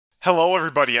Hello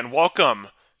everybody and welcome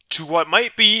to what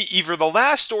might be either the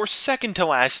last or second to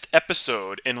last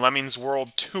episode in Lemmings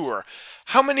World Tour.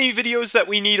 How many videos that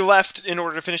we need left in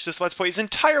order to finish this Let's Play is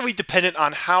entirely dependent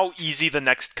on how easy the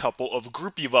next couple of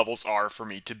groupie levels are for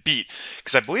me to beat.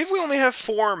 Because I believe we only have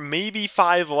 4, maybe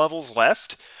 5 levels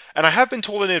left. And I have been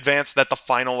told in advance that the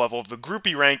final level of the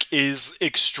groupie rank is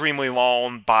extremely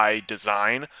long by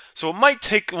design, so it might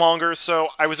take longer. So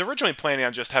I was originally planning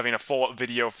on just having a full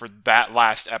video for that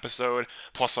last episode,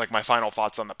 plus like my final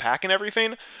thoughts on the pack and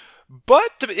everything.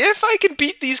 But if I can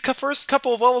beat these first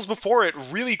couple of levels before it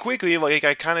really quickly, like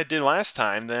I kind of did last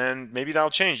time, then maybe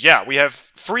that'll change. Yeah, we have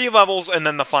 3 levels and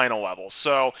then the final level.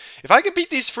 So if I can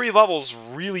beat these 3 levels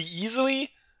really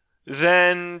easily,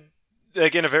 then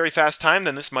like in a very fast time,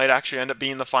 then this might actually end up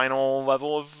being the final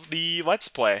level of the Let's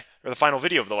Play, or the final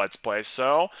video of the Let's Play,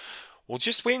 so we'll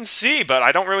just wait and see, but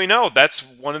I don't really know. That's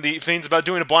one of the things about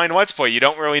doing a blind Let's Play. You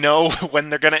don't really know when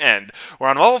they're going to end. We're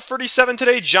on level 37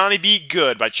 today, Johnny Be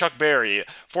Good by Chuck Berry.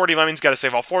 40 Lemmings, gotta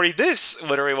save all 40. This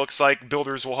literally looks like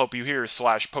Builders Will Help You Here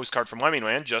 / Postcard from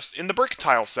Lemmingland, just in the brick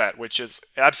tile set, which is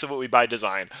absolutely by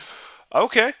design.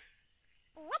 Okay.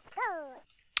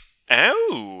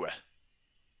 Oh!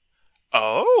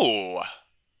 Oh!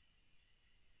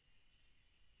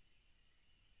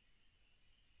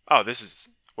 Oh, this is...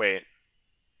 wait.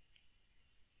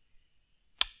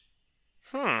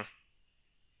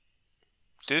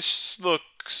 This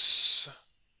looks...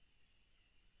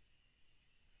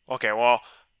 okay, well,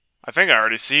 I think I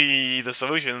already see the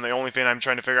solution. The only thing I'm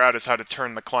trying to figure out is how to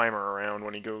turn the climber around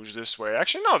when he goes this way.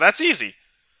 Actually, no, that's easy.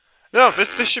 No, this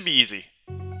should be easy.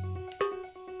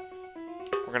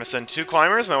 We're going to send 2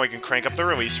 climbers, and then we can crank up the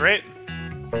release rate.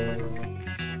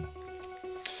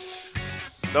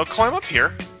 They'll climb up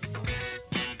here.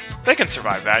 They can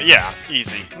survive that. Yeah,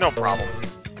 easy. No problem.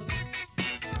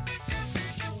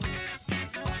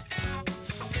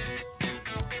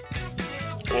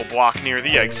 We'll block near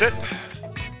the exit.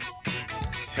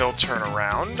 He'll turn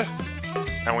around.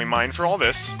 And we mine for all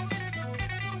this.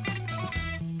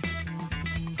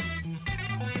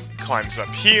 Climbs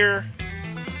up here.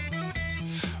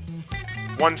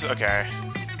 Okay.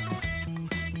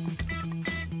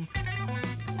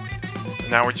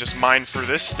 Now we just mine for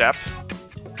this step.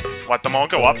 Let them all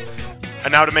go up.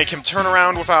 And now to make him turn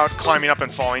around without climbing up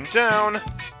and falling down,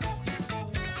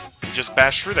 just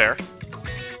bash through there.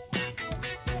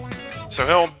 So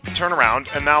he'll turn around,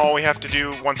 and now all we have to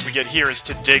do once we get here is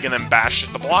to dig and then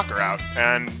bash the blocker out.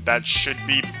 And that should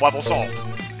be level solved.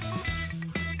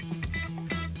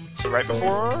 So right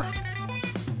before...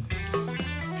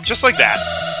 just like that.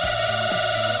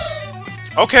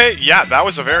 Okay, yeah, that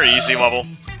was a very easy level.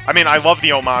 I mean, I love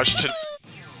the homage to...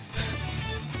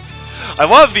 I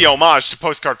love the homage to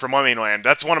Postcard from Lemmingland.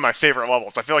 That's one of my favorite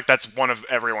levels. I feel like that's one of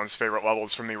everyone's favorite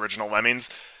levels from the original Lemmings.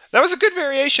 That was a good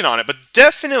variation on it, but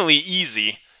definitely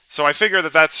easy. So I figure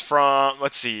that that's from...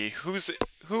 let's see,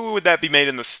 who would that be made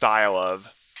in the style of?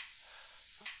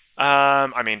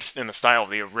 I mean, in the style of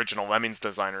the original Lemmings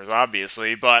designers,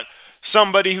 obviously, but...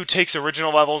 somebody who takes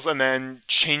original levels and then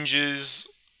changes...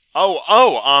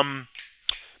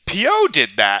 P.O.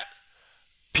 did that.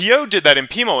 P.O. did that in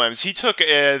P.M.O.Lems. He took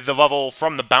the level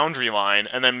from the boundary line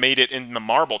and then made it in the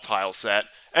marble tile set,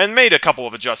 and made a couple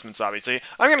of adjustments, obviously.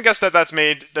 I'm going to guess that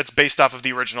that's based off of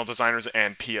the original designers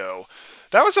and P.O.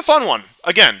 That was a fun one.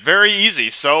 Again, very easy,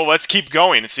 so let's keep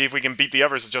going and see if we can beat the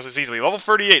others just as easily. Level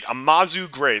 38, Amazu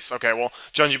Grace. Okay, well,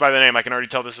 judging by the name, I can already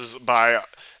tell this is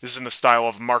in the style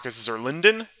of Marcus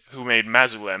Zerlinden, who made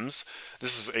Mazulems.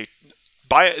 This is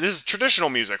traditional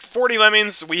music. 40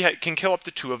 lemmings, we can kill up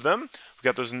to 2 of them. We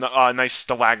got those nice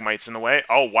stalagmites in the way.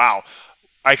 Oh, wow.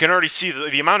 I can already see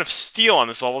the amount of steel on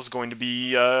this level is going to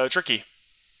be tricky.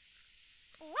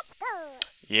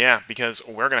 Yeah, because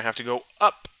we're going to have to go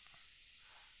up.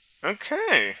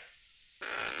 Okay.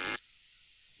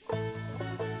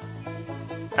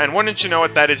 And wouldn't you know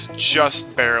it, that is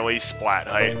just barely splat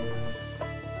height.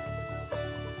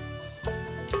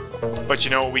 But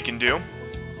you know what we can do?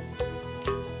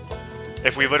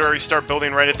 If we literally start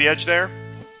building right at the edge there,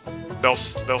 they'll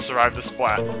survive the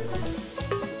splat.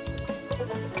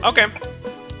 Okay.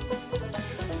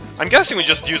 I'm guessing we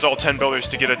just use all 10 builders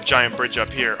to get a giant bridge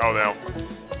up here. Oh, no.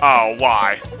 Oh,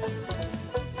 why?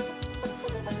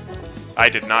 I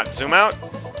did not zoom out.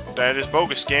 That is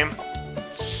bogus, game.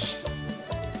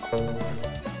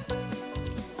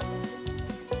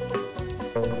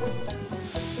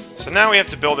 So now we have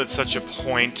to build at such a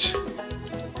point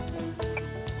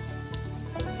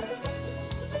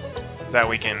that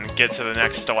we can get to the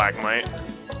next stalagmite.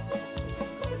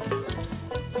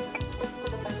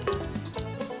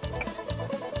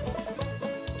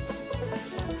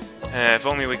 If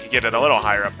only we could get it a little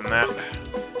higher up than that.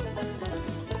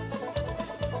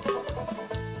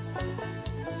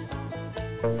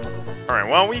 Alright,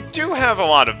 well, we do have a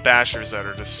lot of bashers at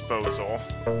our disposal.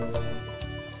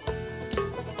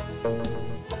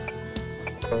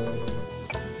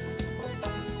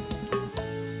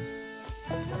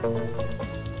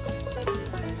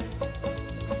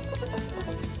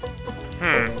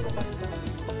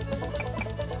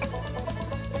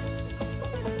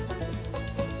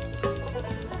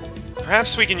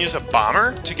 Perhaps we can use a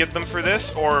bomber to get them for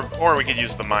this, or we could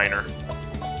use the miner.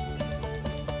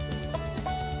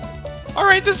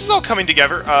 Alright, this is all coming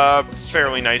together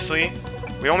fairly nicely.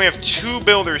 We only have 2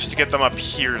 builders to get them up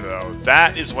here, though.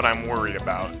 That is what I'm worried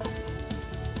about.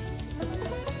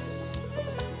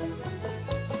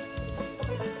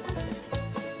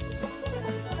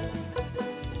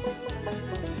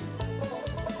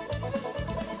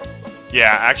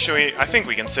 Yeah, actually, I think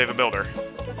we can save a builder.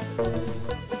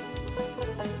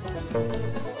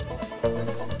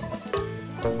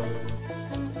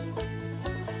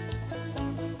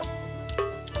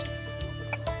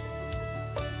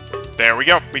 There we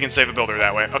go. We can save a builder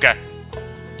that way. Okay.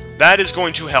 That is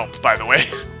going to help, by the way.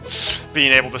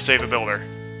 Being able to save a builder.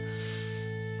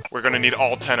 We're going to need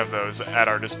all 10 of those at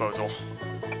our disposal.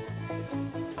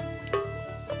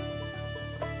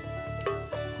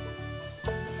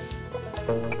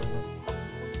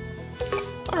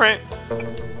 Alright.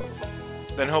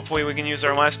 Then hopefully we can use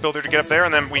our last builder to get up there,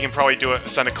 and then we can probably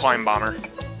send a climb bomber.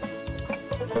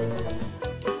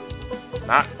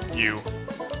 Not you.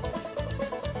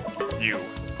 You.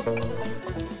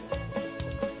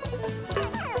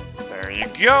 There you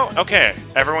go. Okay,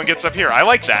 everyone gets up here. I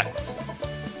like that.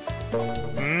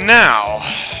 Now,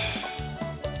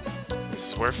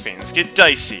 this is where things get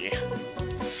dicey.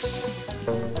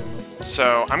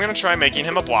 So, I'm going to try making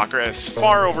him a blocker as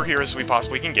far over here as we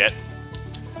possibly can get.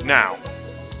 Now.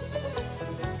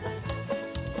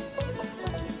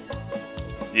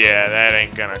 Yeah, that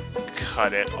ain't gonna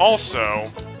cut it.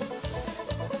 Also,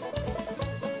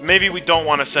 maybe we don't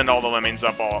want to send all the lemmings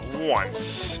up all at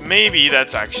once. Maybe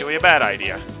that's actually a bad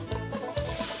idea.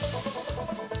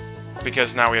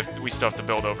 Because now we still have to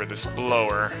build over this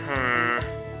blower.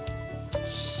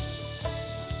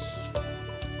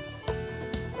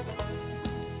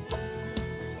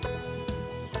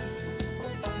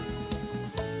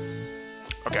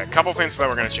 Okay, a couple things that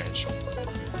we're going to change.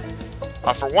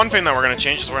 For one thing that we're going to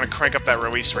change is we're going to crank up that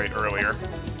release rate earlier.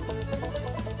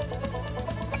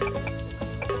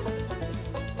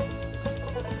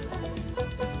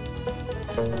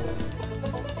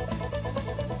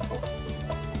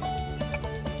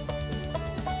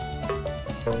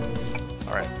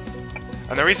 Alright.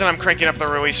 And the reason I'm cranking up the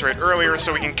release rate earlier is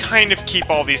so we can kind of keep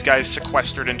all these guys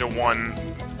sequestered into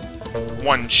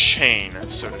one chain,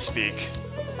 so to speak.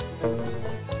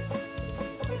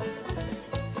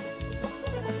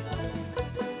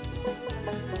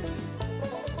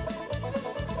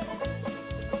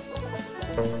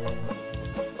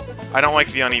 I don't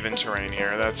like the uneven terrain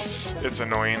here. It's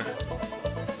annoying.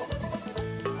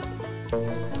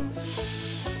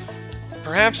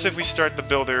 Perhaps if we start the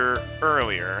builder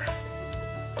earlier.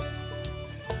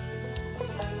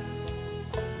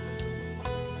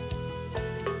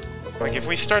 Like, if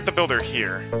we start the builder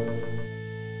here.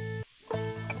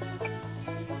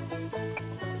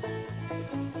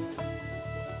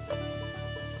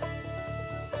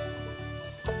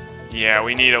 Yeah,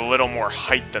 we need a little more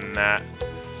height than that.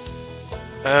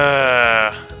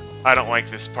 I don't like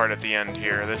this part at the end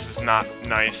here. This is not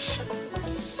nice.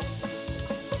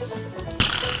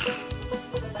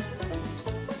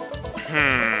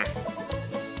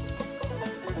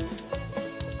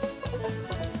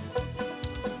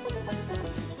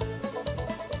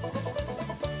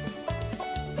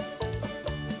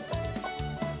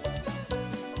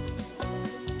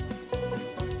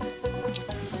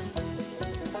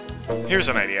 Here's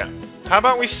an idea. How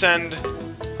about we send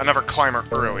another climber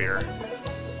earlier?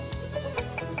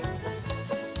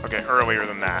 Okay, earlier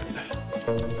than that.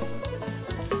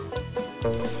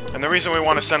 And the reason we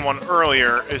want to send one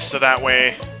earlier is so that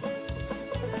way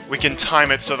we can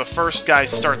time it so the first guy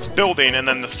starts building and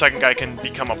then the second guy can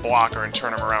become a blocker and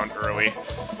turn him around early.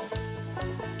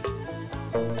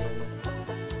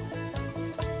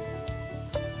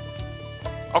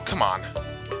 Oh, come on.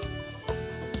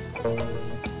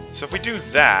 So if we do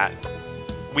that,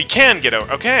 we can get out.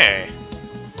 Okay.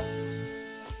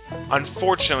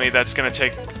 Unfortunately, that's going to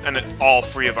take all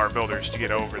 3 of our builders to get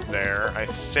over there, I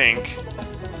think.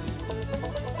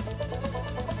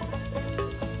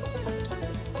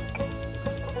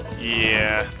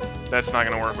 Yeah, that's not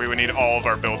going to work. We would need all of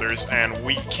our builders, and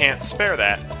we can't spare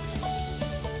that.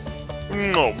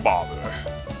 No bother.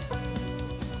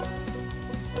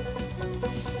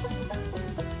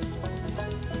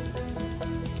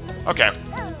 Okay.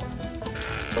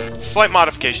 Slight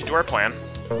modification to our plan.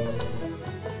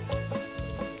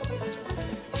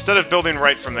 Instead of building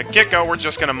right from the get-go, we're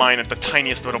just going to mine at the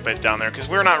tiniest little bit down there, because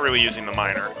we're not really using the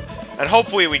miner. And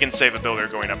hopefully we can save a builder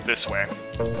going up this way.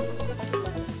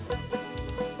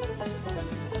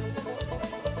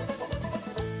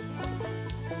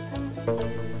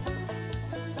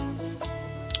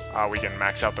 We can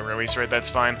max out the release rate, that's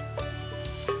fine.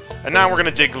 And now we're going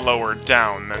to dig lower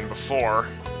down than before.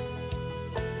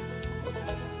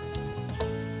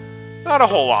 Not a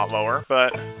whole lot lower,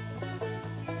 but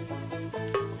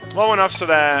low enough so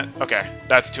that... Okay,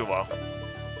 that's too low.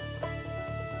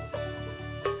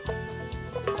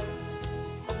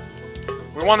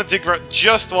 We want to dig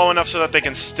just low enough so that they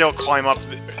can still climb up...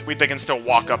 They can still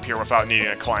walk up here without needing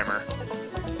a climber.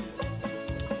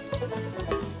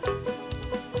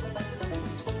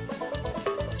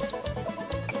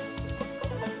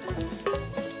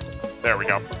 There we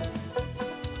go.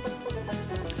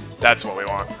 That's what we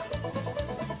want.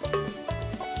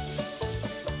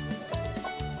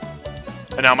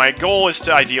 And now my goal is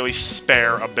to ideally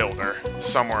spare a builder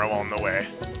somewhere along the way.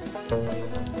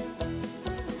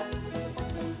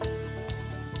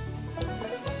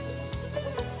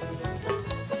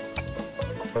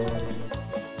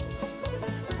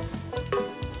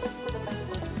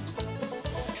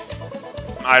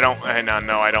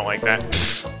 No, I don't like that.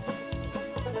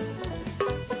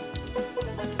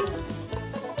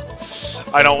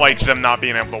 I don't like them not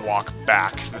being able to walk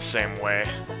back the same way.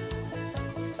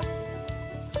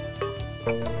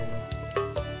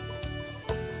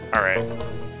 Alright.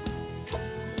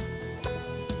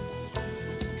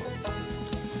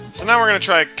 So now we're going to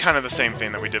try kind of the same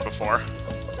thing that we did before.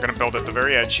 We're going to build at the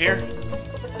very edge here.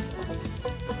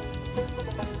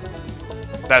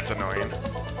 That's annoying.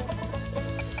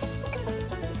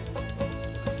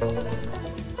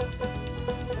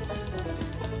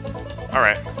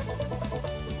 Alright.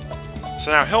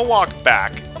 So now he'll walk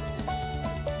back.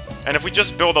 And if we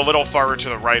just build a little farther to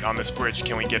the right on this bridge,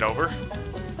 can we get over?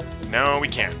 No, we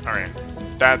can't. Alright.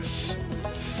 That's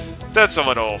a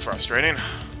little frustrating.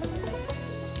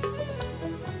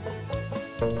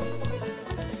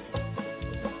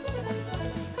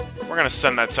 We're gonna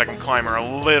send that second climber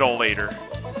a little later.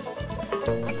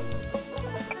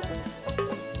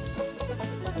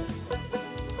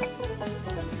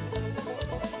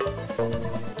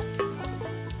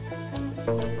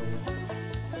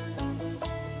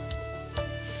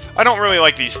 I don't really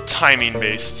like these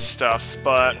timing-based stuff,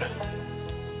 but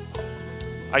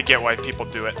I get why people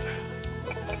do it.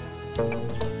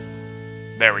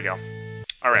 There we go.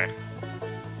 Alright.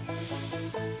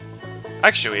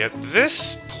 Actually, at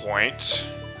this point,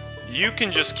 you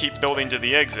can just keep building to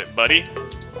the exit, buddy.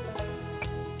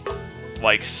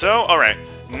 Like so. Alright.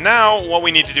 Now, what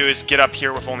we need to do is get up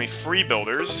here with only 3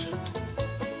 builders.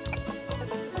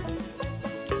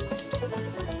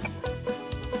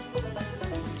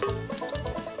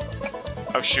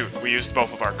 Oh shoot, we used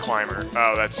both of our climber.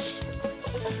 Oh, that's...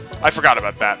 I forgot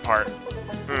about that part.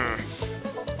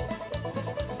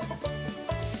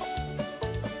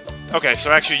 Okay,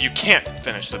 so actually you can't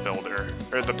finish the builder,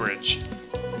 or the bridge.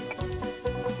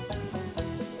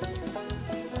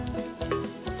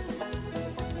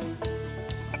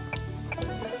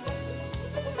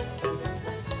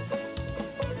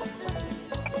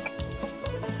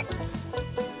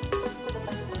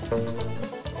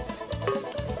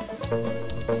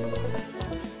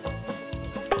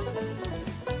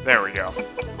 There we go.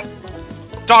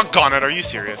 Doggone it, are you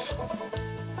serious?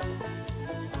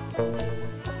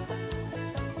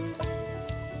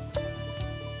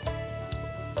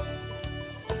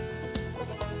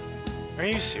 Are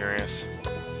you serious?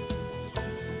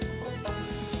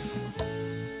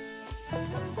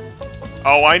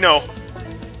 Oh, I know.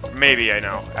 Maybe I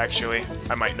know, actually.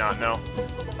 I might not know.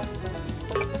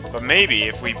 But maybe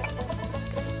if we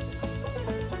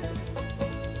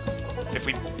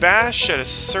bash at a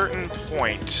certain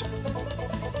point...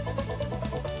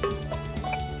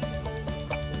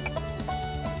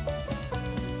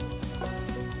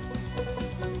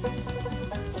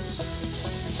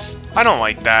 I don't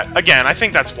like that. Again, I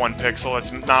think that's 1 pixel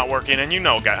that's not working, and you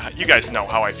guys know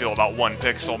how I feel about 1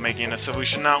 pixel making a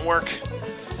solution not work.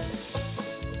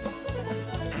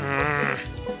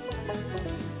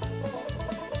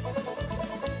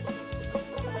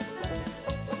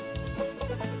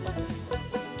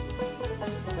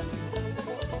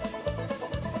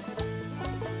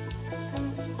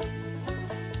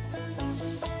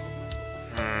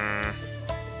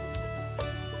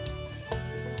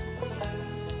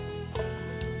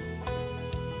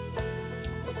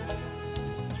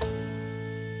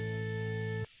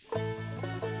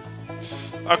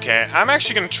 Okay, I'm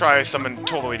actually gonna try something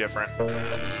totally different.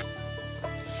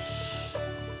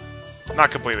 Not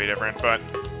completely different, but...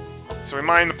 So we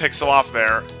mine the pixel off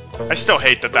there. I still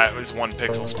hate that that was 1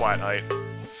 pixel splat height.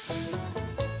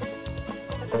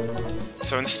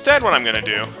 So instead what I'm gonna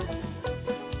do...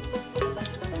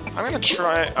 I'm gonna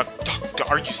try...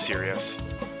 are you serious?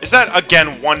 Is that,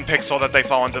 again, 1 pixel that they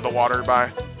fall into the water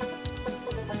by?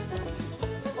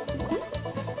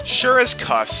 Sure as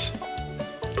cuss.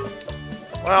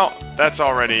 Well, that's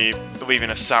already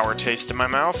leaving a sour taste in my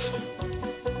mouth.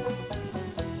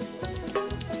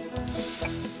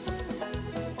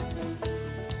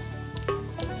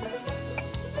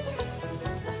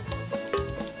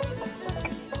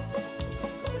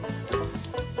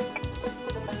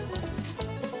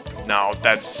 No,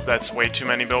 that's way too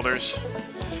many builders.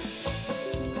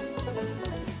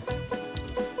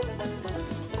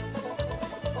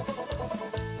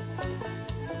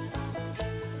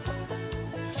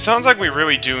 Sounds like we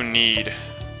really do need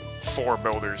 4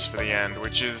 builders for the end,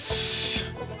 which is...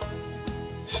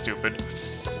 stupid.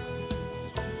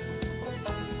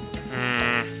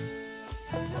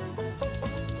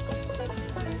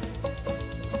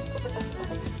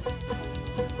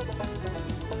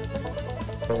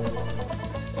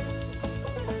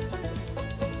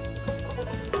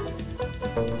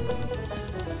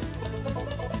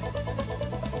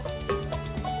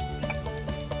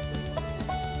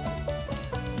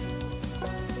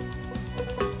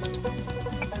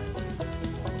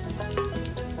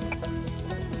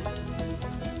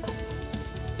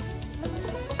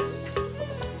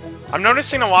 I'm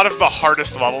noticing a lot of the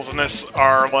hardest levels in this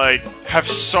are, like, have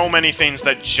so many things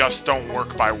that just don't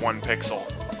work by 1 pixel.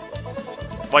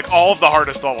 Like, all of the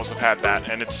hardest levels have had that,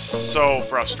 and it's so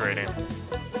frustrating.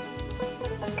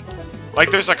 Like,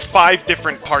 there's like 5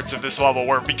 different parts of this level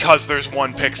where, because there's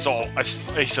 1 pixel,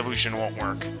 a solution won't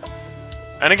work.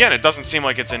 And again, it doesn't seem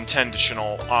like it's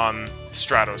intentional on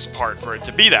Strato's part for it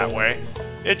to be that way.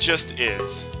 It just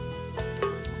is.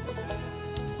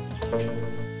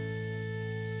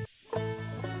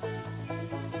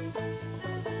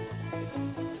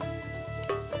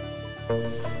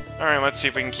 Alright, let's see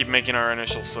if we can keep making our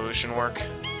initial solution work.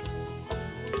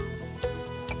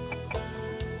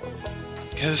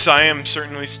 Because I am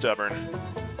certainly stubborn.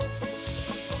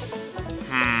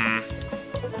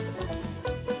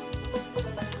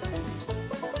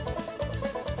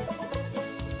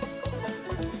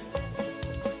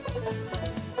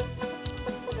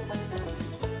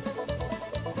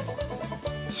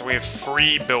 So we have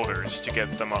 3 builders to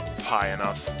get them up high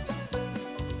enough.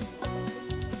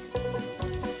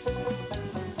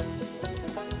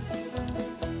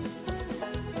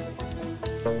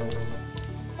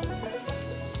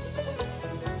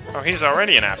 Oh, he's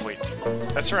already an athlete.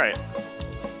 That's right.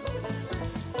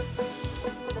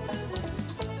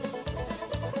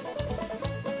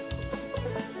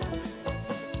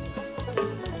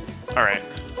 Alright.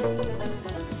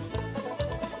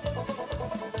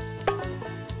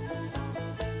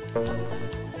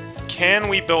 Can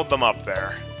we build them up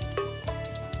there?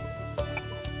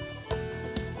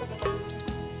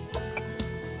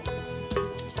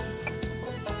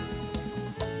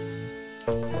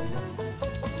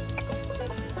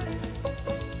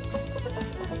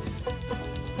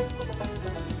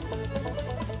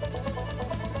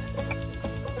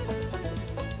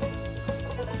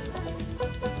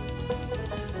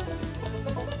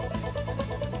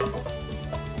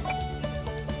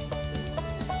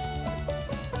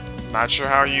 Not sure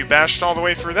how you bashed all the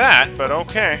way through that, but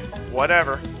okay.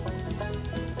 Whatever.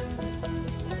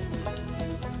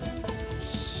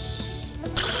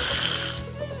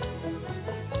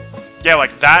 Yeah,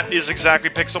 like, that is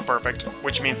exactly pixel perfect,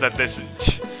 which means that this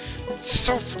is... It's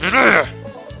so...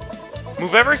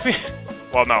 Move everything...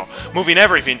 Well, no. Moving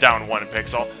everything down 1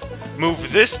 pixel.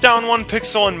 Move this down 1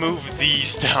 pixel and move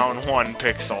these down 1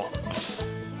 pixel.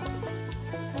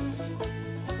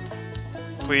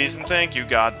 Please and thank you,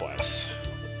 God bless.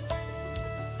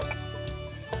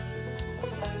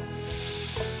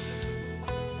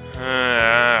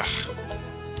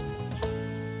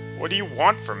 What do you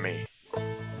want from me?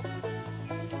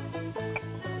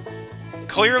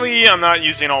 Clearly, I'm not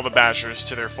using all the bashers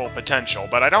to their full potential,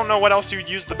 but I don't know what else you'd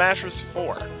use the bashers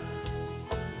for.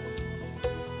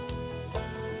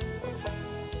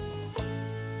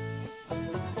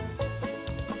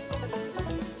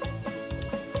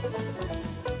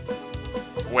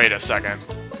 Wait a second.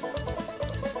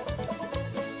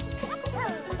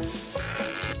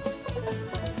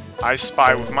 I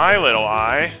spy with my little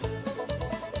eye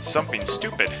something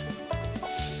stupid.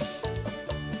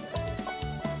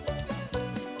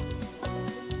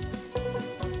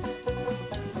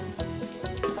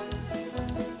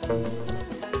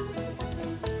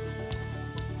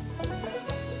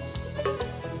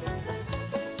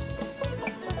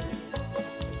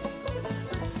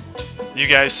 You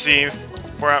guys see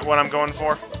what I'm going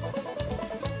for?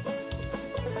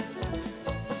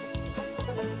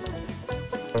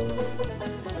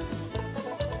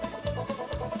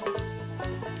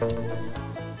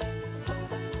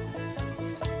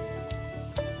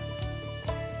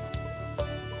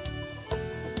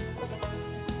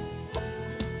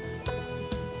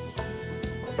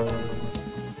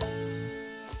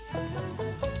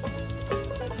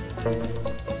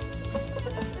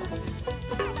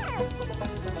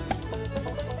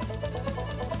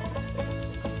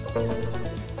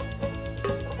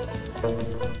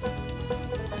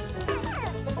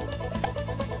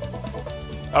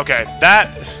 Okay, that...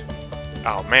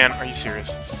 Oh man, are you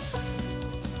serious?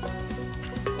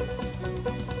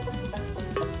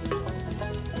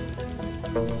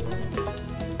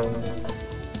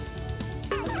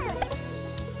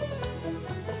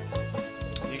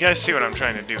 You guys see what I'm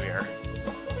trying to do here?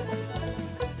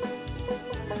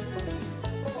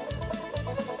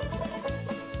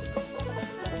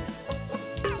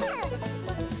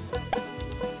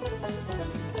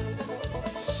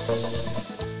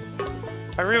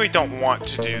 I really don't want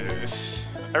to do this.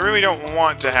 I really don't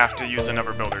want to have to use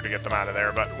another builder to get them out of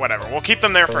there, but whatever. We'll keep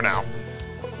them there for now.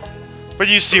 But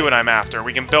you see what I'm after.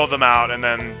 We can build them out, and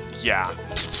then, yeah.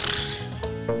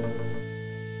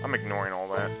 I'm ignoring all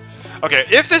that. Okay,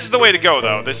 if this is the way to go,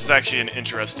 though, this is actually an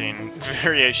interesting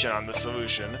variation on the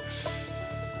solution.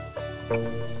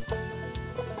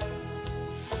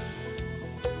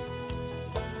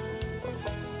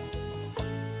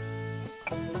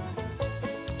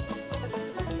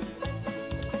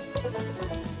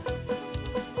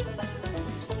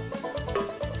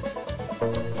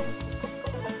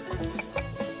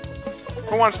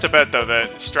 Who wants to bet, though,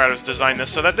 that Strato's designed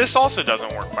this so that this also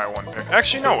doesn't work by one pick?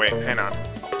 Actually, no, wait, hang on.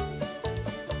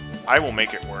 I will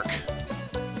make it work.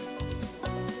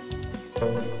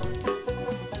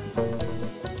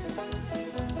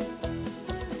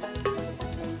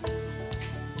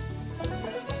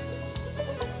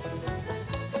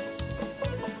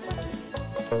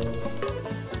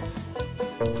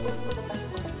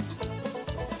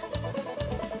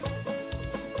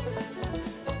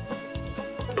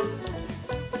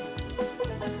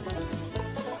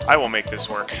 I will make this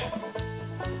work.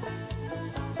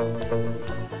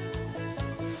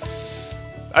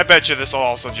 I bet you this will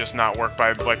also just not work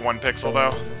by, like, 1 pixel,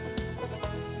 though.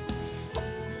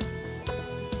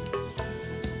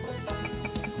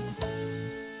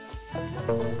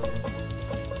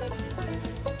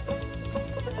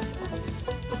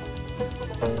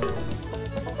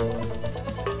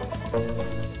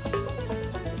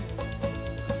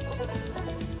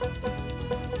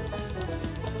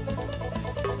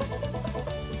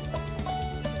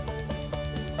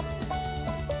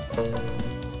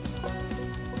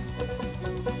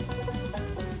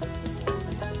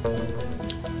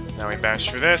 Now we bash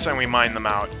through this and we mine them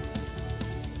out.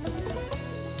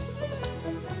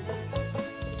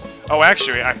 Oh,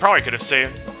 actually, I probably could have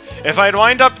saved... If I had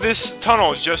lined up this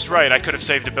tunnel just right, I could have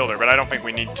saved a builder, but I don't think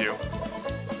we need to.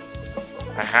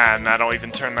 Aha, and that'll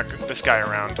even turn this guy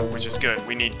around, which is good.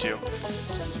 We need to.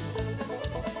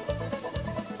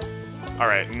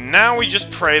 Alright, now we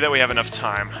just pray that we have enough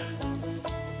time.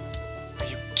 Are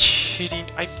you kidding?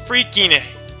 I freaking...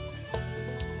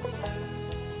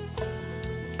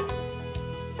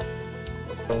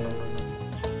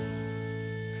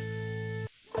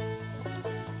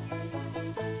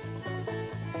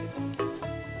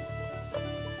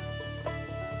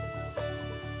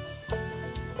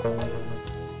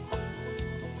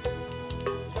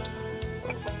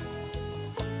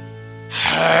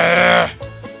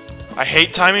 I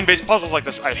hate timing-based puzzles like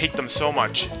this. I hate them so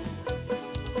much.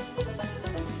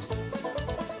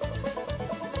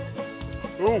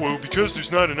 Oh, well, because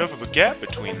there's not enough of a gap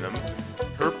between them.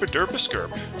 Herpa-derpa-skirp.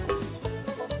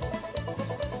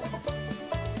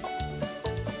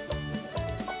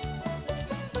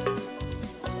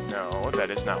 No, that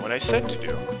is not what I said to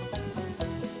do.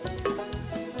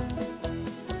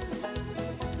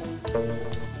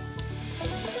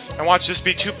 And watch this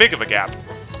be too big of a gap.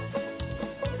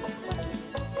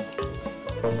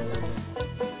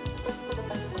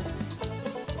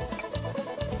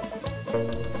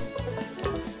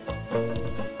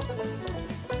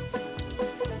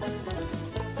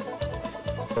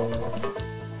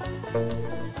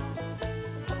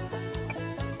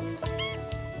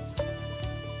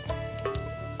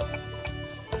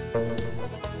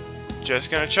 Just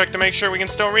gonna check to make sure we can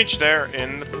still reach there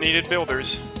in the needed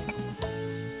builders.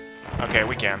 Okay,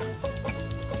 we can.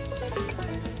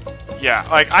 Yeah,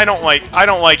 like I don't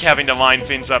like having to line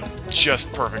things up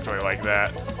just perfectly like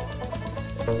that.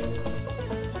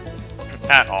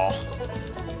 At all.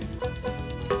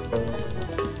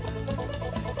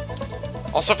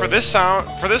 Also, for this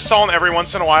song, every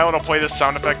once in a while it'll play this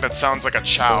sound effect that sounds like a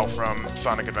chow from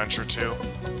Sonic Adventure 2.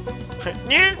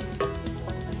 Yeah.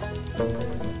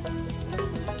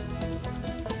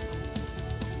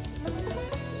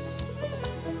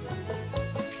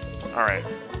 Alright.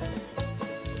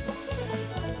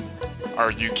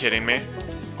 Are you kidding me?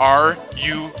 Are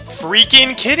you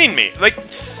freaking kidding me? Like,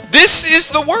 this is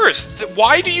the worst!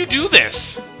 Why do you do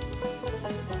this?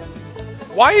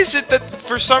 Why is it that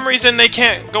for some reason they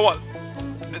can't go up?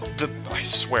 I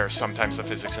swear sometimes the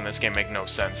physics in this game make no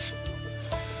sense.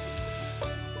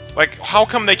 Like, how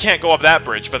come they can't go up that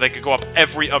bridge, but they could go up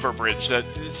every other bridge? That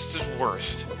is the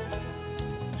worst.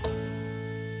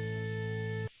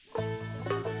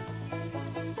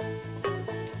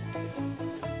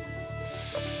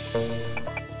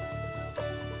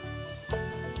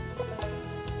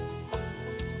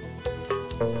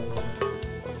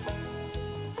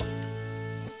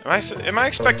 Am I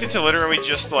expected to literally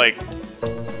just, like,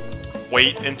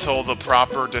 wait until the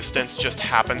proper distance just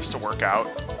happens to work out?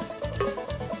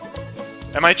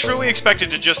 Am I truly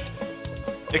expected to just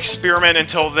experiment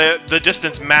until the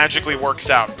distance magically works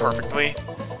out perfectly?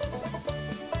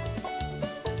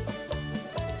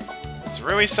 It's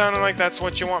really sounding like that's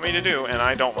what you want me to do, and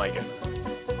I don't like it.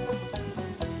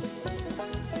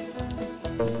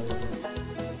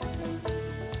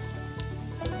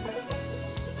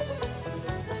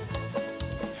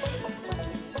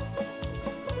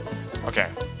 Okay.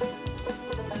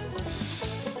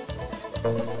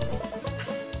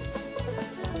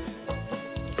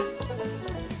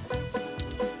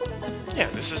 Yeah,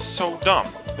 this is so dumb.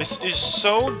 This is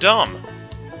so dumb.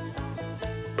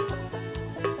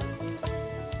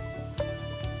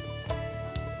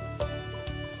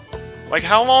 Like,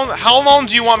 how long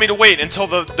do you want me to wait until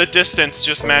the distance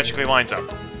just magically lines up?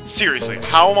 Seriously,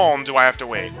 how long do I have to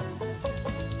wait?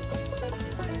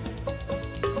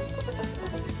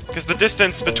 Because the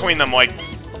distance between them, like,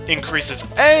 increases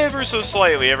ever so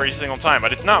slightly every single time,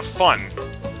 but it's not fun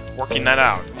working that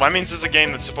out. Lemmings is a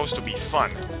game that's supposed to be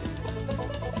fun.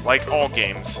 Like all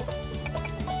games.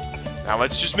 Now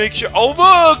let's just make sure— oh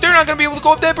look! They're not gonna be able to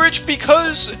go up that bridge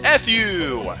because F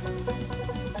you!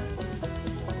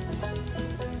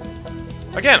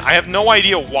 Again, I have no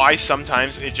idea why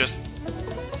sometimes it just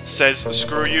says,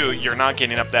 screw you, you're not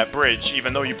getting up that bridge,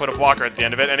 even though you put a blocker at the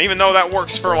end of it, and even though that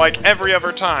works for, like, every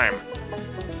other time.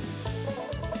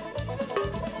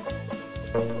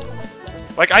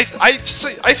 Like, I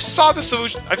saw the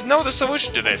solution— I know the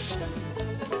solution to this.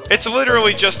 It's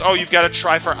literally just, oh, you've got to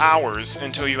try for hours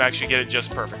until you actually get it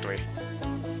just perfectly.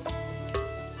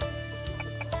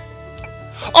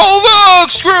 Oh,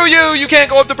 look! Screw you! You can't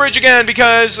go up the bridge again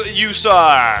because you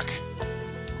suck!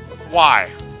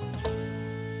 Why?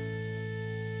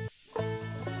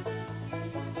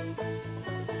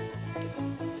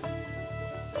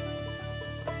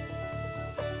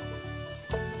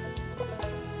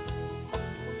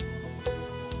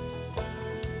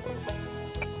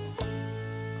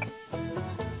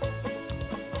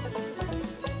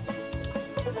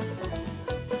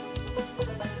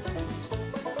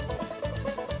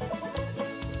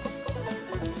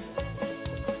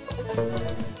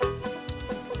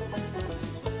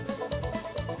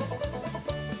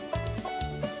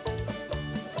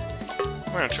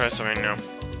 I'm gonna try something new.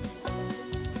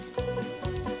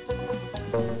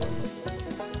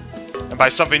 And by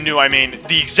something new, I mean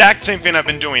the exact same thing I've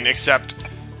been doing, except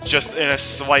just in at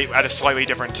a slightly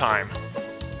different time.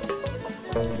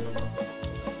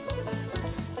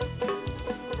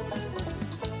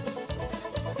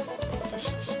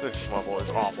 This level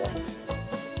is awful.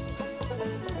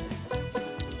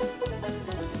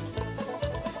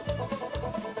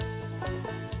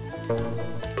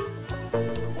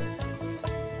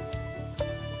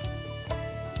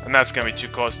 And that's gonna be too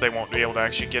close. They won't be able to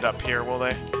actually get up here, will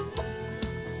they?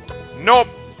 Nope!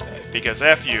 Because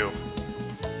F you.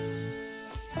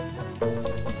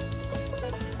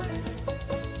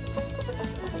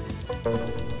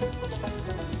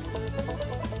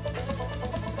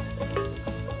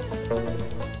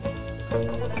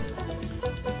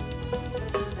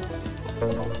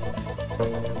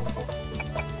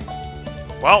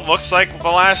 Well, looks like the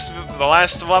last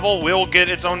level will get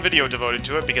its own video devoted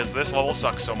to it because this level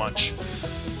sucks so much.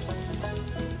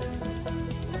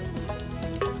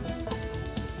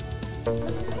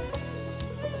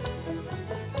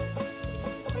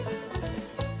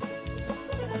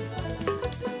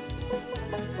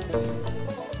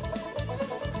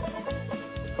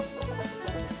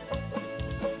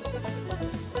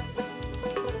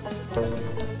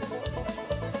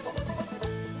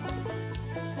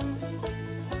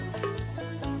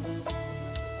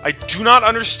 I do not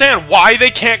understand why they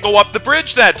can't go up the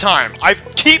bridge that time. I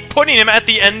keep putting him at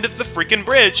the end of the freaking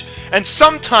bridge, and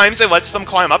sometimes it lets them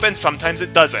climb up, and sometimes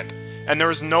it doesn't. And there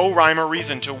is no rhyme or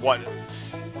reason to what...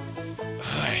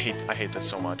 I hate this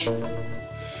so much.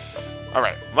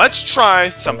 Alright, let's try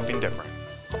something different.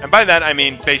 And by that, I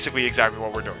mean basically exactly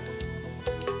what we're doing.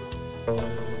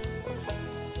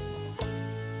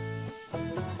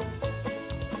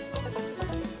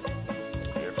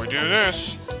 If we do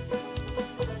this...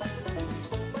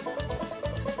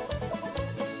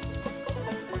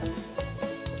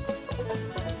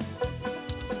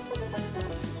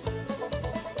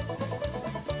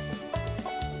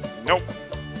 Nope.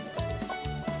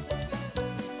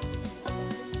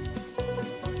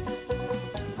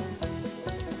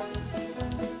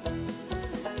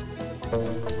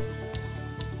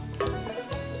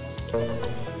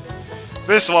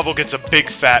 This level gets a big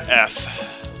fat F.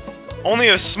 Only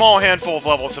a small handful of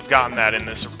levels have gotten that in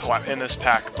this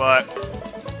pack, but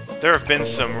there have been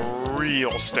some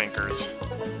real stinkers.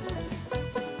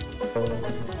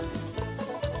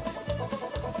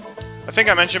 I think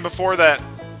I mentioned before that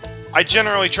I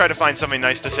generally try to find something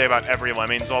nice to say about every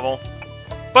Lemmings level.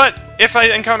 But if I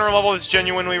encounter a level that's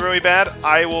genuinely really bad,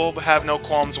 I will have no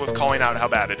qualms with calling out how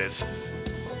bad it is.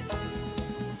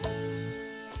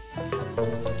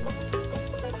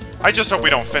 I just hope we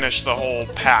don't finish the whole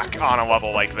pack on a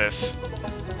level like this.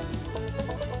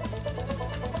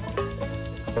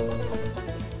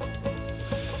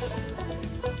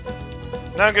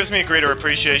 Now gives me a greater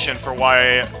appreciation for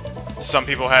why some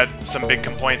people had some big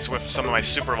complaints with some of my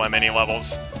Super Lemony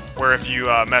levels, where if you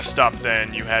messed up,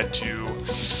 then you had to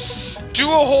do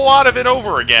a whole lot of it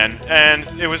over again, and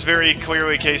it was very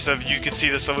clearly a case of you could see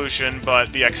the solution,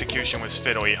 but the execution was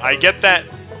fiddly. I get that,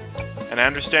 and I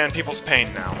understand people's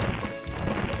pain now.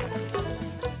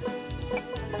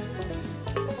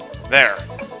 There.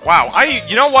 Wow,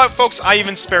 you know what, folks? I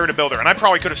even spared a builder, and I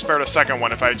probably could have spared a second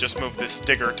one if I had just moved this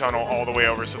digger tunnel all the way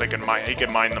over so he could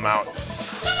mine them out.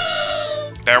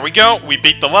 There we go, we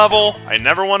beat the level. I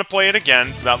never want to play it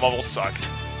again. That level sucked.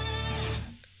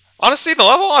 Honestly, the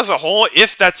level as a whole,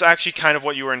 if that's actually kind of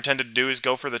what you were intended to do, is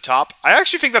go for the top, I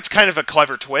actually think that's kind of a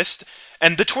clever twist.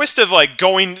 And the twist of, like,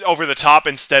 going over the top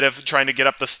instead of trying to get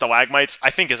up the stalagmites,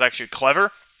 I think is actually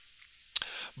clever.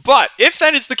 But if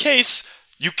that is the case,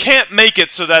 you can't make it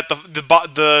so that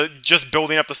the just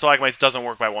building up the stalagmites doesn't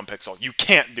work by 1 pixel. You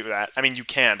can't do that. I mean, you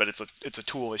can, but it's a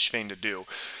toolish thing to do.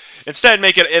 Instead,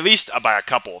 make it at least by a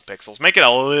couple of pixels. Make it a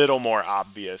little more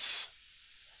obvious.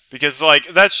 Because, like,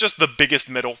 that's just the biggest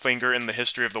middle finger in the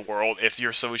history of the world if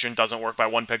your solution doesn't work by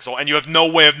 1 pixel, and you have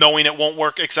no way of knowing it won't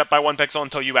work except by 1 pixel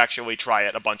until you actually try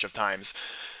it a bunch of times.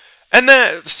 And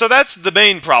then, so that's the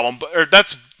main problem, or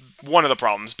that's one of the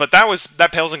problems, but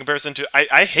that pales in comparison to,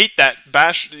 I hate that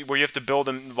bash where you have to build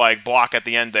and, like, block at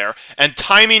the end there, and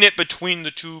timing it between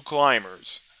the 2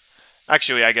 climbers.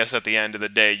 Actually, I guess at the end of the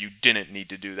day, you didn't need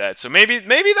to do that. So maybe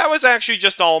that was actually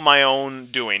just all my own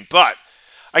doing. But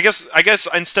I guess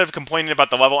instead of complaining about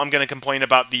the level, I'm going to complain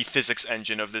about the physics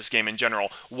engine of this game in general.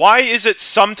 Why is it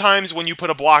sometimes when you put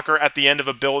a blocker at the end of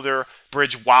a builder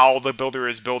bridge while the builder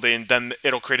is building, then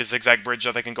it'll create a zigzag bridge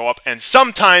that they can go up, and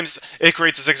sometimes it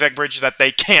creates a zigzag bridge that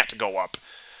they can't go up?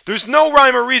 There's no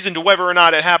rhyme or reason to whether or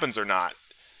not it happens or not.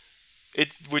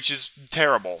 Which is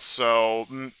terrible. So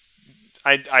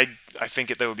I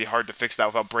think that would be hard to fix that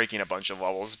without breaking a bunch of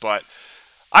levels, but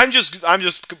I'm just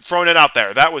throwing it out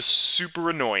there. That was super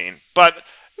annoying. But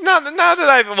now that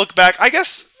I look back, I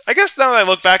guess now that I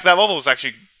look back, that level was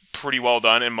actually pretty well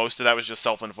done, and most of that was just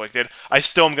self-inflicted. I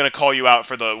still am going to call you out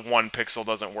for the 1 pixel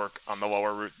doesn't work on the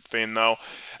lower root thing, though,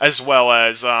 as well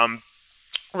as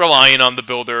relying on the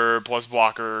builder plus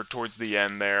blocker towards the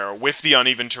end there with the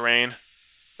uneven terrain.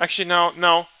 Actually,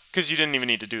 no, because you didn't even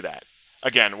need to do that.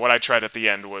 Again, what I tried at the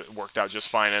end worked out just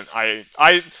fine, and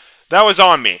that was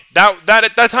on me.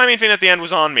 That timing thing at the end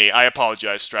was on me. I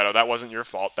apologize, Strato. That wasn't your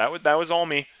fault. That was all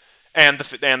me, and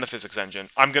the physics engine.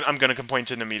 I'm gonna complain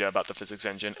to Namita about the physics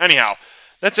engine. Anyhow,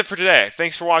 that's it for today.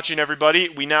 Thanks for watching, everybody.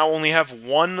 We now only have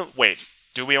one. Wait,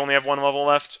 do we only have 1 level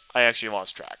left? I actually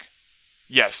lost track.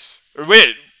 Yes.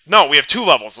 Wait. No, we have 2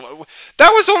 levels. That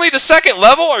was only the 2nd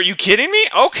level? Are you kidding me?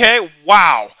 Okay.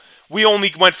 Wow. We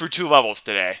only went through 2 levels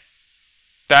today.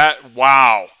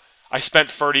 Wow. I spent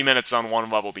 30 minutes on 1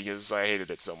 level because I hated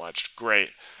it so much.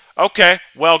 Great. Okay,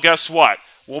 well, guess what?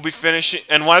 We'll be finishing,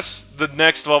 unless the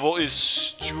next level is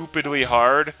stupidly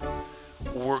hard,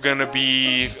 we're gonna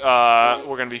be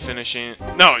finishing.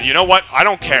 No, you know what? I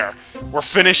don't care. We're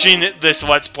finishing this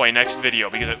Let's Play next video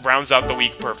because it rounds out the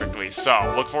week perfectly.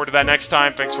 So, look forward to that next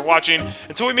time. Thanks for watching.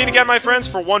 Until we meet again, my friends,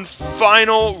 for one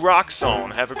final Rock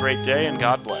Zone. Have a great day, and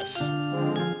God bless.